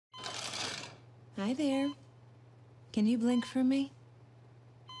Hi there. Can you blink for me?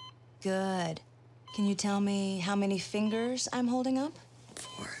 Good. Can you tell me how many fingers I'm holding up?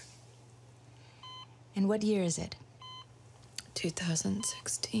 4. And what year is it?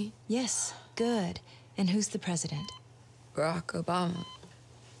 2016. Yes, good. And who's the president? Barack Obama.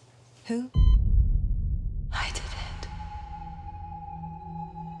 Who? I did it.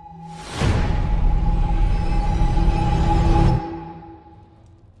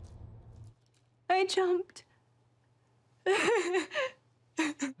 I jumped.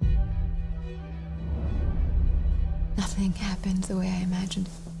 Nothing happened the way I imagined.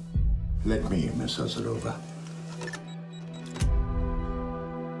 Let me, Miss Ozarova.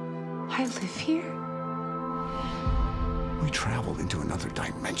 I live here. We traveled into another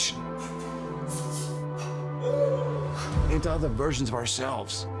dimension. Into other versions of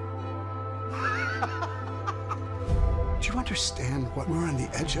ourselves. Do you understand what we're on the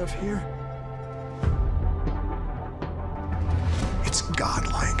edge of here? It's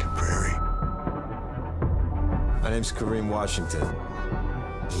godlike, Prairie. My name's Kareem Washington.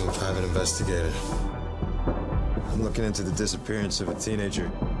 I'm a private investigator. I'm looking into the disappearance of a teenager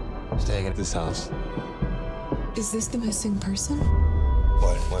staying at this house. Is this the missing person?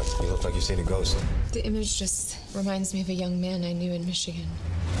 What? What? You look like you've seen a ghost. The image just reminds me of a young man I knew in Michigan.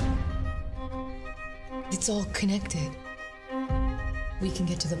 It's all connected. We can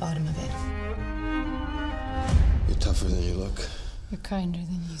get to the bottom of it. You're tougher than you look. You're kinder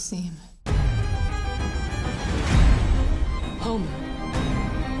than you seem. Homer,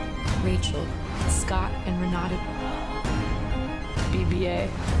 Rachel, Scott, and Renata, BBA,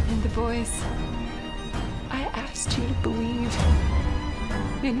 and the boys. I asked you to believe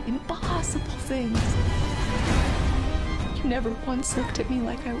in impossible things. You never once looked at me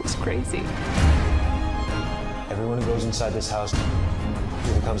like I was crazy. Everyone who goes inside this house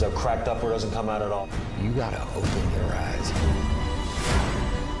either comes out cracked up or doesn't come out at all. You gotta open your eyes.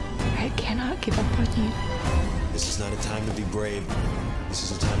 I cannot give up on you. This is not a time to be brave. This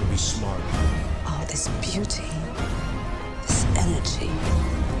is a time to be smart. All this beauty, this energy,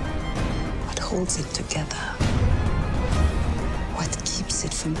 what holds it together? What keeps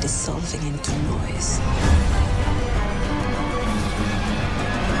it from dissolving into noise?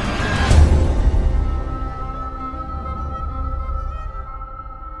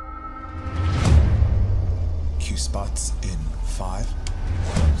 Cue spots in 5,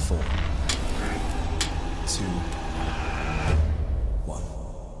 4, 2, 1.